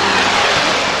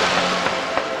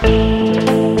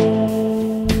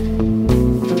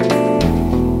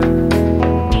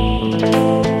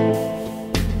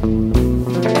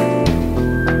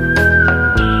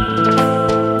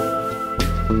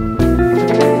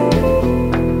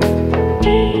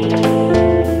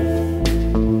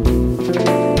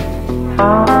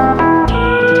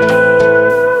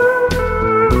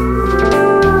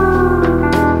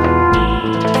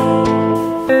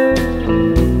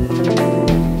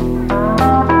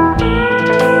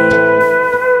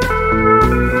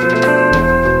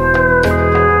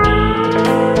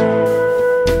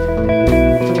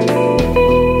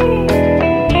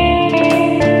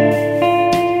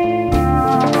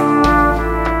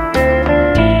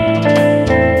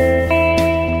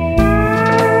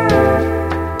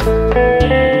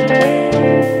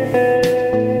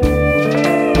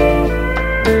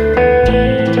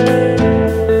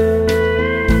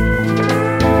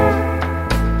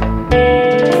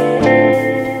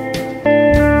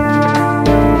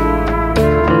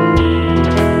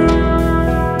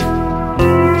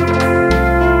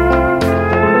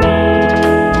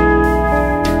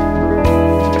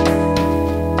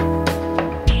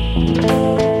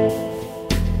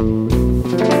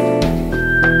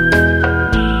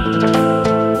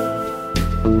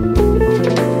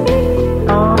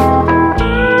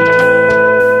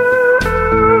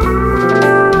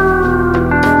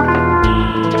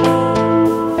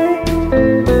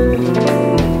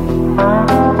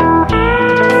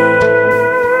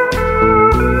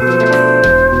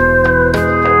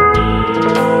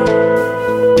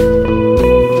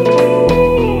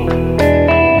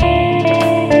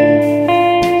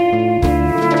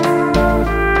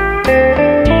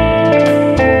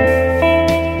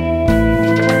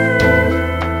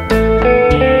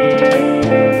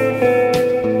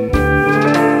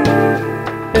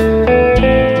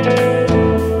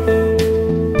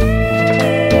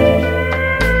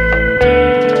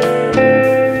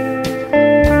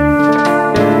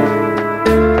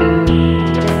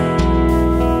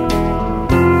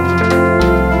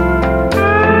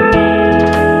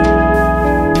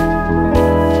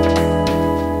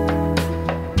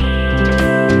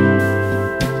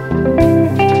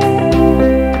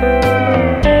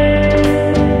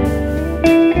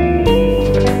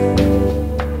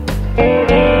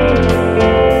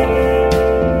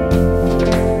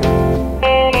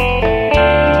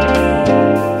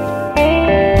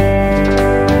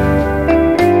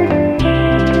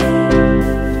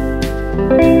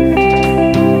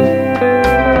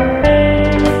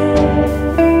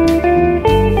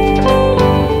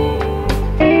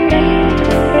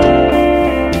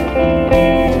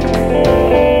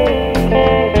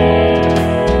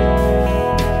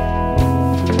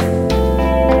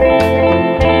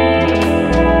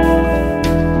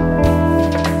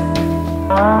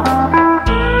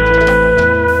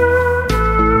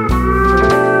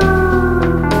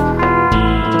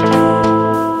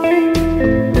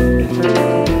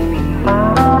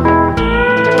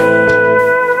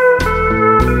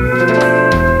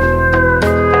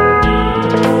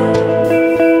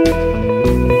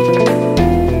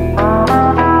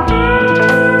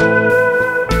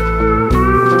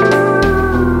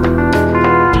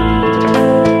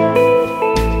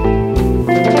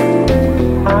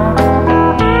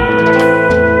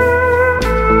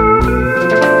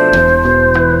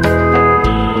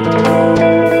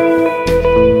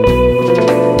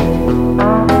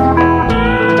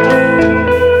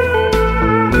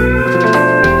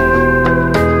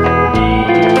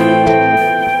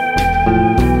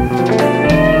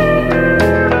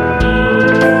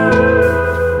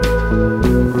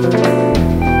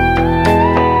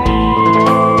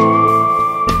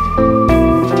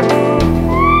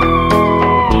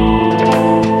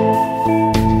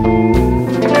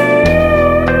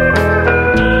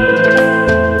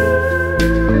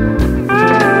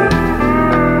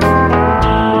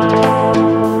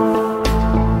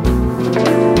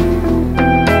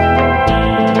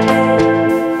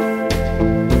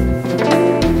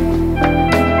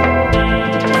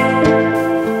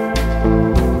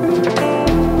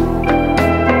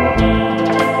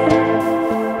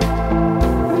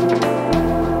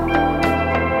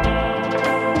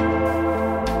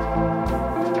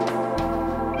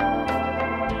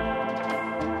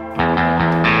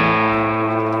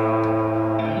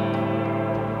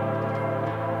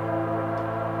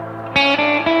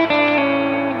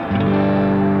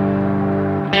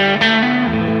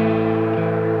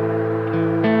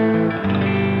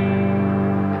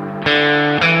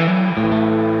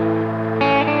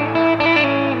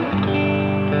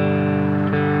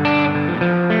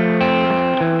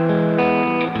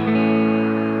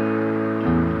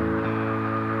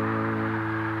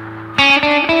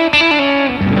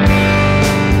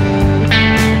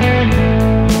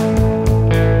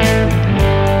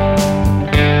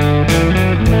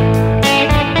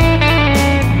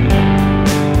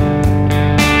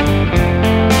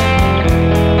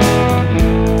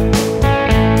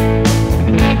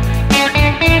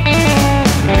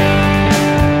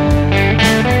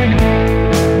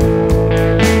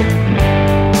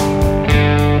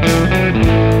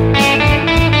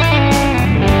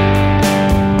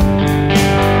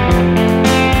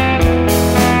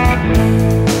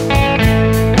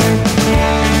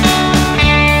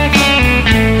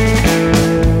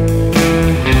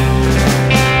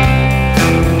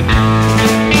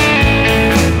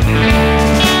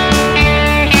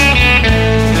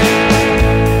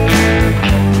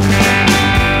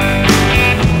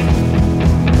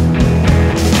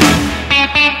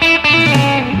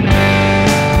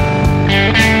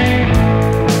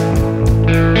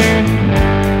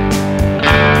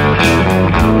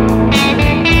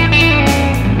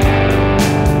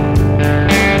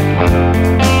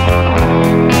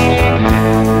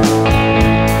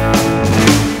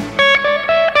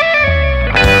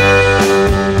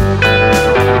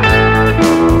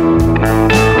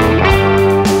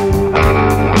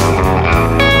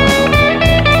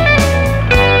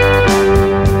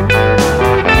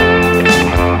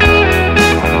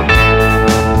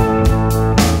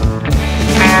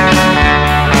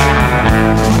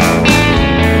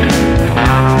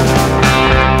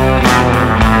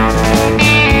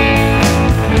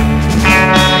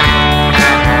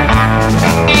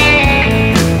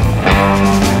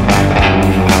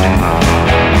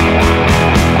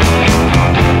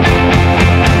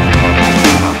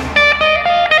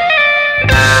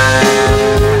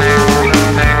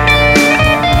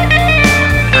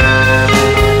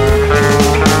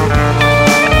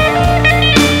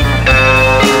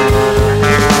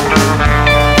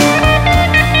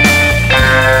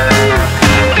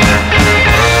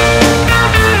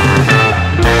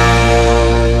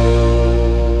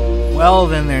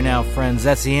 friends,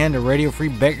 that's the end of Radio Free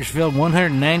Bakersfield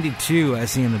 192. I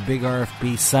see in the big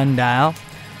RFB sundial.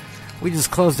 We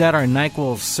just closed out our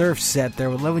NyQuil surf set there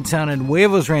with Levittown and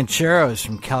Huevos Rancheros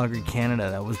from Calgary, Canada.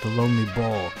 That was the Lonely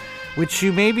Bowl, which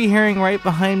you may be hearing right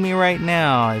behind me right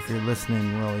now if you're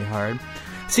listening really hard.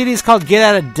 CD is called Get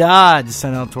Out of Dodge,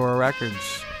 San El Toro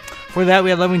Records. For that, we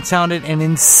had Levittown and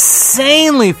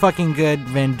insanely fucking good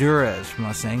Vanduras from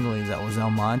Los Angeles. That was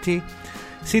El Monte.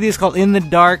 CD is called In the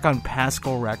Dark on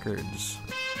Pascal Records.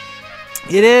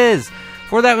 It is.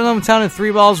 For that, we Levittown and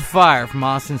Three Balls of Fire from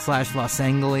Austin/Los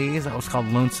Angeles. That was called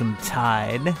Lonesome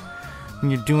Tide. When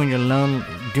you're doing your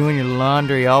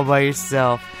laundry all by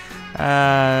yourself.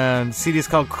 CD is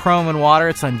called Chrome and Water.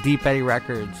 It's on Deep Eddy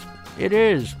Records. It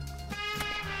is.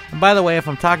 And by the way, if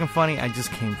I'm talking funny, I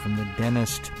just came from the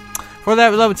dentist. For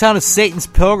that, we Levittown is Satan's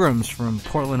Pilgrims from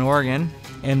Portland, Oregon,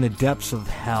 and the Depths of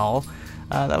Hell.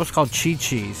 That was called Chi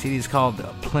Chi. CD is called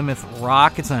Plymouth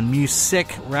Rock. It's on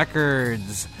Music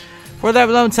Records. For that,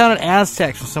 we Levittown and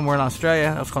Aztecs from somewhere in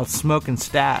Australia. That was called Smoke and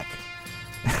Stack.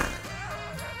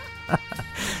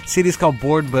 CD is called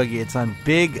Board Boogie. It's on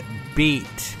Big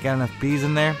Beat. Got enough B's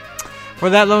in there? For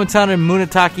that, Levittown and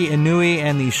Munetaki Inui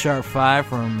and the Sharp 5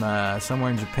 from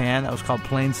somewhere in Japan. That was called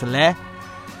Plain Soleil.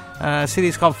 CD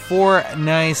is called Four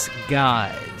Nice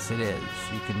Guys. It is.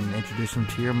 You can introduce them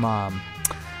to your mom.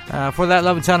 For that,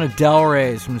 Levittown of Del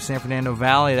Rey's from the San Fernando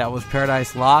Valley. That was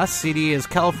Paradise Lost. CD is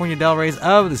California Del Rey's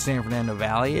of the San Fernando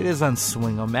Valley. It is on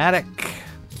Swing-O-Matic.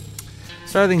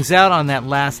 Started things out on that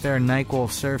last there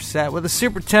NyQuil surf set with the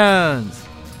Supertones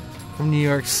from New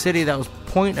York City. That was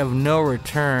Point of No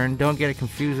Return. Don't get it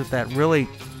confused with that really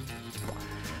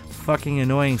fucking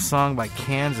annoying song by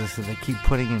Kansas that they keep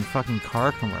putting in fucking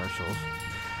car commercials.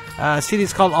 CD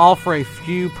is called All for a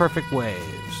Few Perfect Ways.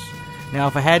 Now,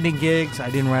 if I had any gigs, I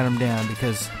didn't write them down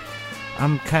because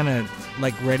I'm kind of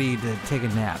like ready to take a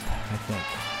nap, I think,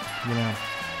 you know.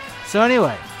 So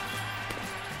anyway,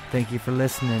 thank you for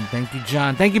listening. Thank you,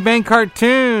 John. Thank you, Ben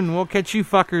Cartoon. We'll catch you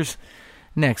fuckers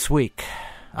next week.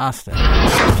 Austin.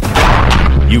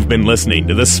 You've been listening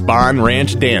to the Spawn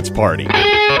Ranch Dance Party.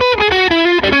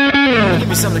 Give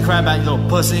me something to cry about, you little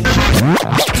pussy.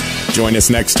 Join us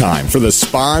next time for the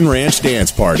Spawn Ranch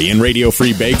Dance Party in Radio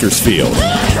Free Bakersfield.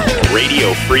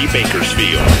 Radio Free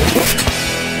Bakersfield.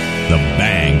 The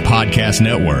Bang Podcast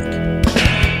Network.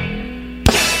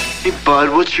 Hey, bud,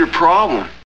 what's your problem?